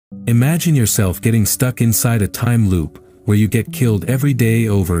Imagine yourself getting stuck inside a time loop, where you get killed every day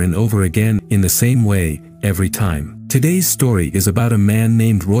over and over again, in the same way, every time. Today's story is about a man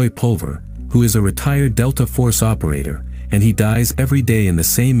named Roy Pulver, who is a retired Delta Force operator, and he dies every day in the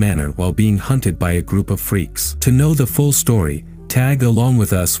same manner while being hunted by a group of freaks. To know the full story, tag along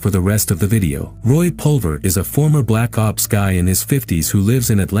with us for the rest of the video. Roy Pulver is a former Black Ops guy in his 50s who lives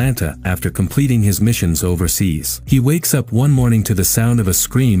in Atlanta after completing his missions overseas. He wakes up one morning to the sound of a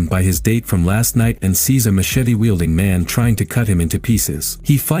scream by his date from last night and sees a machete-wielding man trying to cut him into pieces.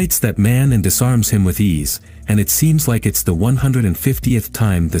 He fights that man and disarms him with ease, and it seems like it's the 150th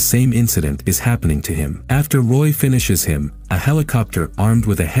time the same incident is happening to him. After Roy finishes him, a helicopter armed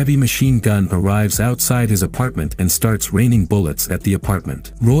with a heavy machine gun arrives outside his apartment and starts raining bullets at the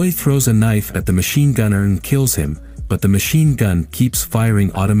apartment. Roy throws a knife at the machine gunner and kills him, but the machine gun keeps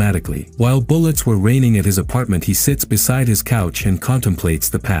firing automatically. While bullets were raining at his apartment, he sits beside his couch and contemplates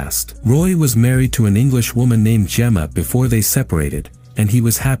the past. Roy was married to an English woman named Gemma before they separated, and he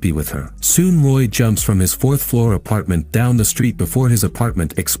was happy with her. Soon Roy jumps from his 4th-floor apartment down the street before his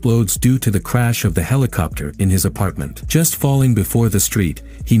apartment explodes due to the crash of the helicopter in his apartment. Just falling before the street,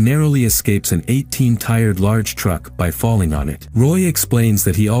 he narrowly escapes an 18-tired large truck by falling on it. Roy explains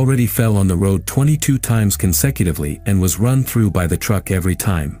that he already fell on the road 22 times consecutively and was run through by the truck every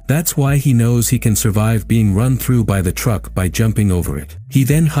time. That's why he knows he can survive being run through by the truck by jumping over it. He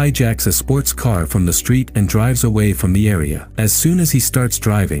then hijacks a sports car from the street and drives away from the area. As soon as he starts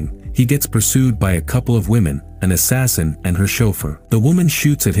driving, he gets pursued by a couple of women, an assassin and her chauffeur. The woman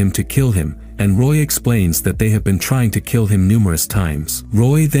shoots at him to kill him, and Roy explains that they have been trying to kill him numerous times.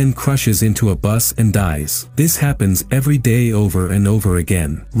 Roy then crashes into a bus and dies. This happens every day over and over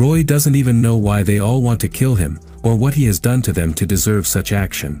again. Roy doesn't even know why they all want to kill him, or what he has done to them to deserve such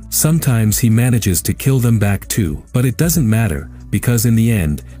action. Sometimes he manages to kill them back too, but it doesn't matter, because in the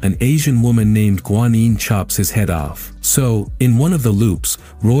end, an Asian woman named Guanyin chops his head off. So, in one of the loops,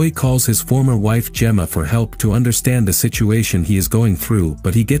 Roy calls his former wife Gemma for help to understand the situation he is going through,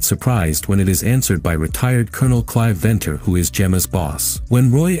 but he gets surprised when it is answered by retired Colonel Clive Venter, who is Gemma's boss. When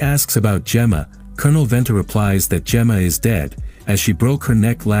Roy asks about Gemma, Colonel Venter replies that Gemma is dead, as she broke her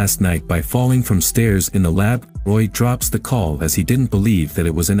neck last night by falling from stairs in the lab. Roy drops the call as he didn't believe that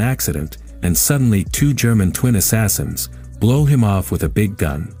it was an accident, and suddenly 2 German twin assassins blow him off with a big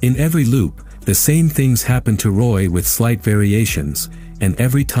gun. In every loop, the same things happen to Roy with slight variations, and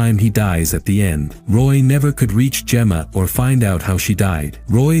every time he dies at the end. Roy never could reach Gemma or find out how she died.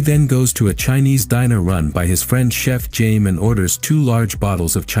 Roy then goes to a Chinese diner run by his friend Chef James and orders 2 large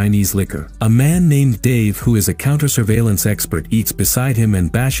bottles of Chinese liquor. A man named Dave, who is a counter-surveillance expert, eats beside him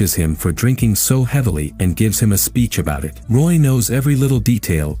and bashes him for drinking so heavily and gives him a speech about it. Roy knows every little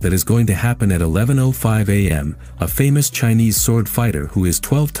detail that is going to happen at 11:05 a.m. A famous Chinese sword fighter who is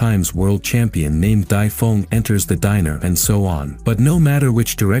 12 times world champion named Dai Feng enters the diner and so on. But no matter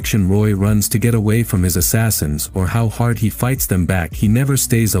which direction Roy runs to get away from his assassins or how hard he fights them back, he never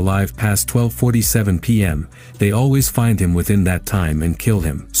stays alive past 12:47 p.m. They always find him within that time and kill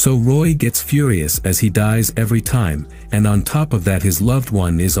him. So Roy gets furious as he dies every time, and on top of that his loved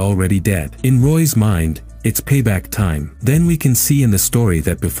one is already dead. In Roy's mind, it's payback time. Then we can see in the story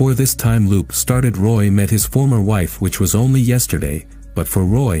that before this time loop started, Roy met his former wife, which was only yesterday, but for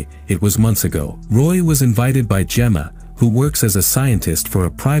Roy, it was months ago. Roy was invited by Gemma, who works as a scientist for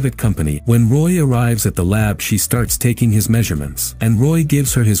a private company. When Roy arrives at the lab, she starts taking his measurements, and Roy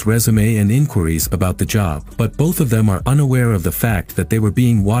gives her his resume and inquiries about the job. But both of them are unaware of the fact that they were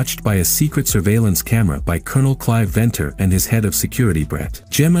being watched by a secret surveillance camera by Colonel Clive Venter and his head of security Brett.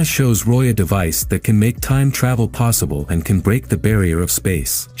 Gemma shows Roy a device that can make time travel possible and can break the barrier of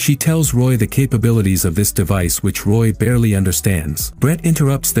space. She tells Roy the capabilities of this device, which Roy barely understands. Brett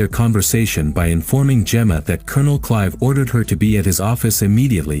interrupts their conversation by informing Gemma that Colonel Clive ordered her to be at his office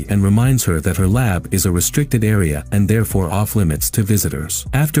immediately and reminds her that her lab is a restricted area and therefore off limits to visitors.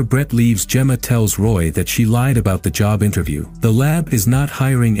 After Brett leaves, Gemma tells Roy that she lied about the job interview. The lab is not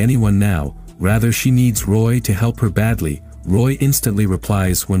hiring anyone now, rather she needs Roy to help her badly. Roy instantly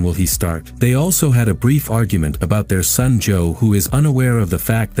replies, when will he start? They also had a brief argument about their son Joe, who is unaware of the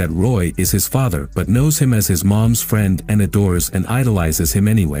fact that Roy is his father but knows him as his mom's friend and adores and idolizes him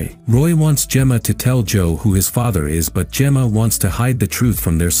anyway. Roy wants Gemma to tell Joe who his father is, but Gemma wants to hide the truth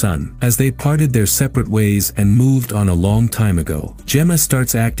from their son, as they parted their separate ways and moved on a long time ago. Gemma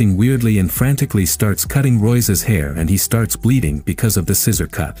starts acting weirdly and frantically starts cutting Roy's hair, and he starts bleeding because of the scissor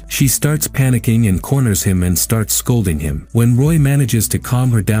cut. She starts panicking and corners him and starts scolding him. When Roy manages to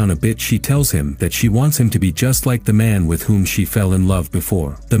calm her down a bit, she tells him that she wants him to be just like the man with whom she fell in love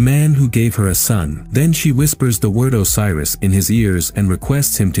before. The man who gave her a son. Then she whispers the word Osiris in his ears and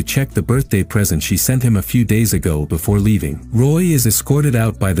requests him to check the birthday present she sent him a few days ago before leaving. Roy is escorted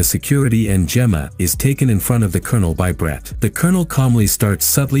out by the security and Gemma is taken in front of the Colonel by Brett. The Colonel calmly starts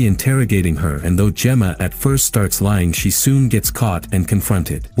subtly interrogating her, and though Gemma at first starts lying, she soon gets caught and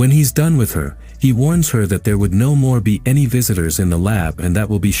confronted. When he's done with her, he warns her that there would no more be any visitors in the lab and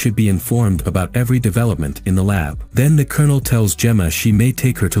that should be informed about every development in the lab. Then the Colonel tells Gemma she may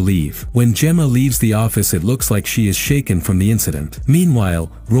take her to leave. When Gemma leaves the office, it looks like she is shaken from the incident.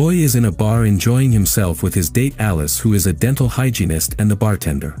 Meanwhile, Roy is in a bar enjoying himself with his date Alice, who is a dental hygienist and the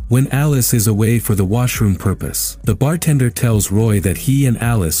bartender. When Alice is away for the washroom purpose, the bartender tells Roy that he and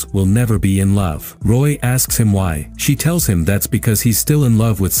Alice will never be in love. Roy asks him why. She tells him that's because he's still in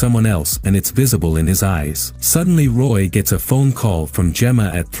love with someone else and it's visible in his eyes. Suddenly Roy gets a phone call from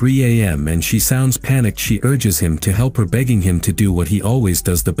Gemma at 3 a.m. and she sounds panicked. She urges him to help her, begging him to do what he always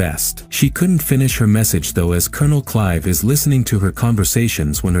does the best. She couldn't finish her message though, as Colonel Clive is listening to her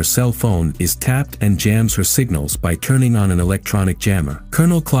conversations when her cell phone is tapped and jams her signals by turning on an electronic jammer.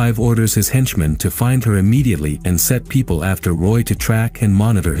 Colonel Clive orders his henchmen to find her immediately and set people after Roy to track and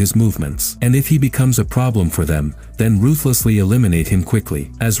monitor his movements. And if he becomes a problem for them, then ruthlessly eliminate him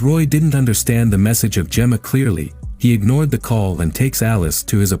quickly. As Roy didn't understand the message of Gemma clearly, he ignored the call and takes Alice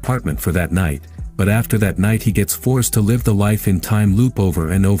to his apartment for that night. But after that night he gets forced to live the life in time loop over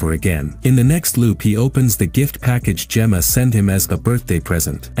and over again. In the next loop he opens the gift package Gemma sent him as a birthday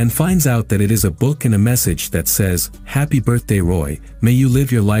present, and finds out that it is a book and a message that says, "Happy birthday Roy, may you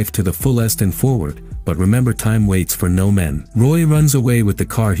live your life to the fullest and forward, but remember time waits for no men." Roy runs away with the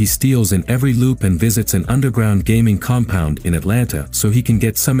car he steals in every loop and visits an underground gaming compound in Atlanta so he can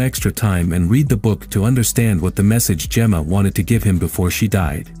get some extra time and read the book to understand what the message Gemma wanted to give him before she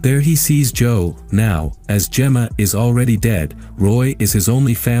died. There he sees Joe. Now, as Gemma is already dead, Roy is his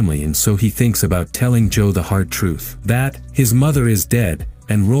only family, and so he thinks about telling Joe the hard truth, that his mother is dead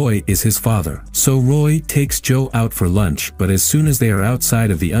and Roy is his father. So Roy takes Joe out for lunch, but as soon as they are outside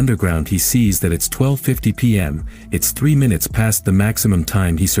of the underground he sees that it's 12:50 p.m. It's 3 minutes past the maximum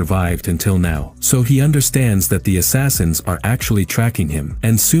time he survived until now. So he understands that the assassins are actually tracking him,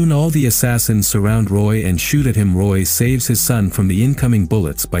 and soon all the assassins surround Roy and shoot at him. Roy saves his son from the incoming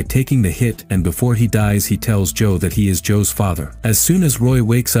bullets by taking the hit, and before he dies he tells Joe that he is Joe's father. As soon as Roy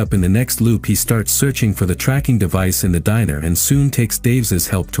wakes up in the next loop he starts searching for the tracking device in the diner and soon takes Dave's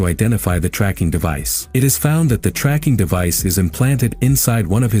help to identify the tracking device. It is found that the tracking device is implanted inside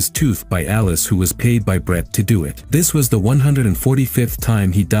one of his tooth by Alice, who was paid by Brett to do it. This was the 145th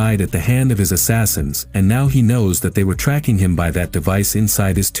time he died at the hand of his assassins, and now he knows that they were tracking him by that device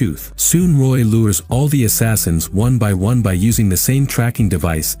inside his tooth. Soon Roy lures all the assassins one by one by using the same tracking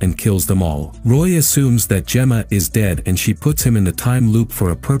device and kills them all. Roy assumes that Gemma is dead and she puts him in the time loop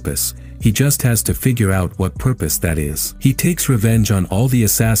for a purpose. He just has to figure out what purpose that is. He takes revenge on all the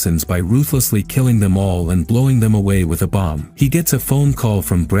assassins by ruthlessly killing them all and blowing them away with a bomb. He gets a phone call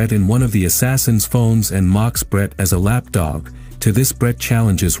from Brett in one of the assassins' phones and mocks Brett as a lapdog. To this, Brett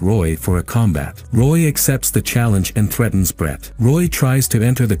challenges Roy for a combat. Roy accepts the challenge and threatens Brett. Roy tries to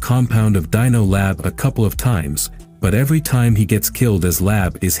enter the compound of Dino Lab a couple of times, but every time he gets killed as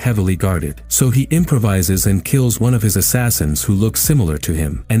Lab is heavily guarded. So he improvises and kills one of his assassins who looks similar to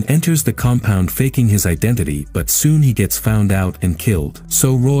him, and enters the compound faking his identity, but soon he gets found out and killed.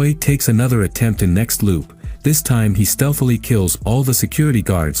 So Roy takes another attempt in next loop. This time he stealthily kills all the security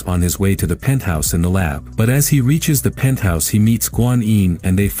guards on his way to the penthouse in the lab. But as he reaches the penthouse he meets Guan Yin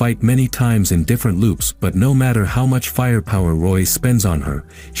and they fight many times in different loops, but no matter how much firepower Roy spends on her,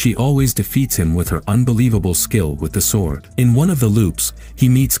 she always defeats him with her unbelievable skill with the sword. In one of the loops, he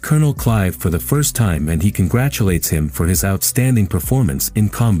meets Colonel Clive for the first time and he congratulates him for his outstanding performance in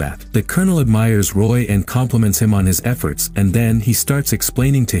combat. The Colonel admires Roy and compliments him on his efforts, and then he starts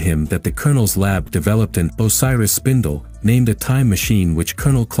explaining to him that the Colonel's lab developed an Osiris spindle, named a time machine, which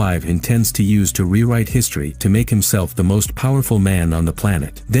Colonel Clive intends to use to rewrite history to make himself the most powerful man on the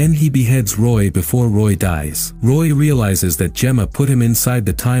planet. Then he beheads Roy before Roy dies. Roy realizes that Gemma put him inside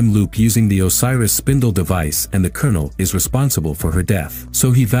the time loop using the Osiris spindle device, and the Colonel is responsible for her death.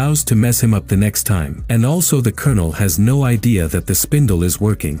 So he vows to mess him up the next time. And also the Colonel has no idea that the spindle is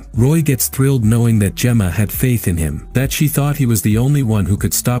working. Roy gets thrilled knowing that Gemma had faith in him, that she thought he was the only one who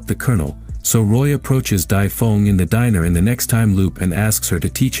could stop the Colonel. So Roy approaches Dai Feng in the diner in the next time loop and asks her to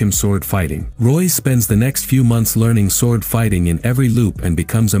teach him sword fighting. Roy spends the next few months learning sword fighting in every loop and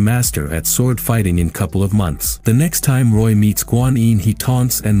becomes a master at sword fighting in couple of months. The next time Roy meets Guan Yin he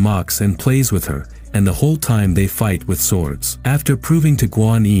taunts and mocks and plays with her. and the whole time they fight with swords. After proving to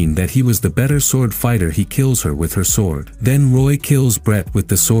Guan Yin that he was the better sword fighter, he kills her with her sword. Then Roy kills Brett with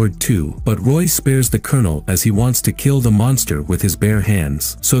the sword too, but Roy spares the Colonel as he wants to kill the monster with his bare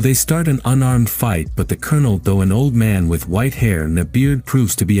hands. So they start an unarmed fight, but the Colonel, though an old man with white hair and a beard,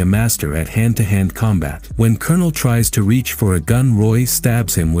 proves to be a master at hand-to-hand combat. When Colonel tries to reach for a gun, Roy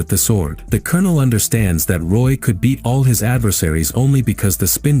stabs him with the sword. The Colonel understands that Roy could beat all his adversaries only because the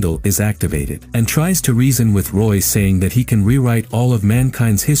spindle is activated, and tries to reason with Roy, saying that he can rewrite all of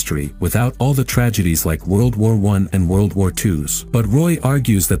mankind's history without all the tragedies like World War I and World War II's. But Roy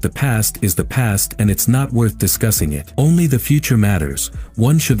argues that the past is the past and it's not worth discussing it. Only the future matters.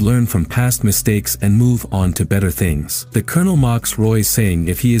 One should learn from past mistakes and move on to better things. The Colonel mocks Roy, saying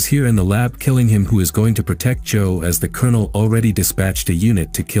if he is here in the lab killing him, who is going to protect Joe, as the Colonel already dispatched a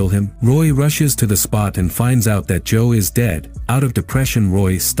unit to kill him? Roy rushes to the spot and finds out that Joe is dead. Out of depression,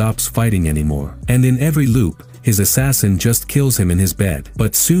 Roy stops fighting anymore. And in every loop, his assassin just kills him in his bed.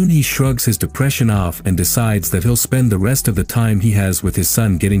 But soon he shrugs his depression off and decides that he'll spend the rest of the time he has with his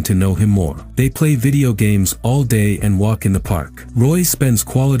son getting to know him more. They play video games all day and walk in the park. Roy spends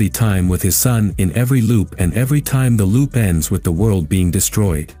quality time with his son in every loop, and every time the loop ends with the world being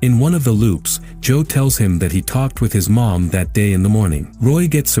destroyed. In one of the loops, Joe tells him that he talked with his mom that day in the morning. Roy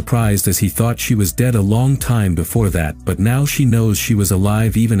gets surprised as he thought she was dead a long time before that, but now she knows she was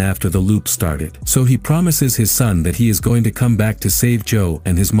alive even after the loop started. So he promises his son that he is going to come back to save Joe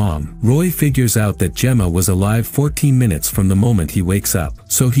and his mom. Roy figures out that Gemma was alive 14 minutes from the moment he wakes up,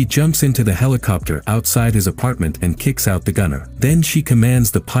 so he jumps into the helicopter outside his apartment and kicks out the gunner. Then she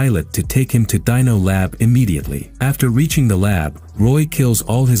commands the pilot to take him to Dino Lab immediately. After reaching the lab, Roy kills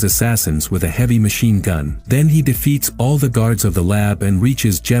all his assassins with a heavy machine gun. Then he defeats all the guards of the lab and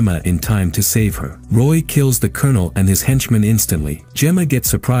reaches Gemma in time to save her. Roy kills the Colonel and his henchmen instantly. Gemma gets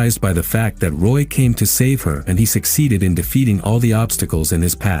surprised by the fact that Roy came to save her, and he succeeded in defeating all the obstacles in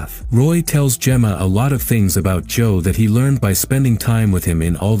his path. Roy tells Gemma a lot of things about Joe that he learned by spending time with him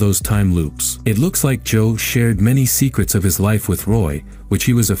in all those time loops. It looks like Joe shared many secrets of his life with Roy, which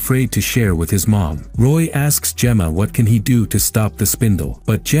he was afraid to share with his mom. Roy asks Gemma what can he do to stop the spindle,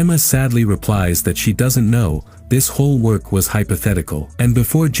 but Gemma sadly replies that she doesn't know. This whole work was hypothetical, and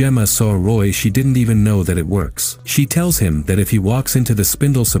before Gemma saw Roy, she didn't even know that it works. She tells him that if he walks into the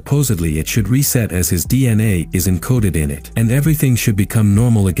spindle, supposedly it should reset as his DNA is encoded in it, and everything should become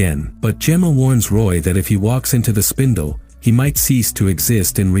normal again. But Gemma warns Roy that if he walks into the spindle, he might cease to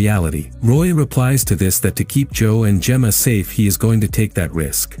exist in reality. Roy replies to this that to keep Joe and Gemma safe, he is going to take that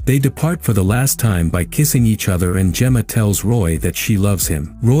risk. They depart for the last time by kissing each other, and Gemma tells Roy that she loves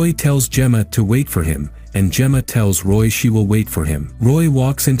him. Roy tells Gemma to wait for him, and Gemma tells Roy she will wait for him. Roy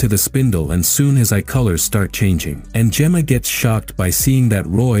walks into the spindle, and soon his eye colors start changing, and Gemma gets shocked by seeing that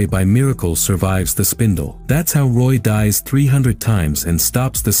Roy by miracle survives the spindle. That's how Roy dies 300 times and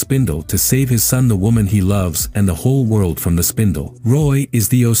stops the spindle to save his son, the woman he loves, and the whole world from the spindle. Roy is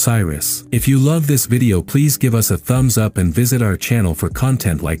the Osiris. If you love this video, please give us a thumbs up and visit our channel for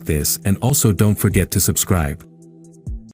content like this, and also don't forget to subscribe.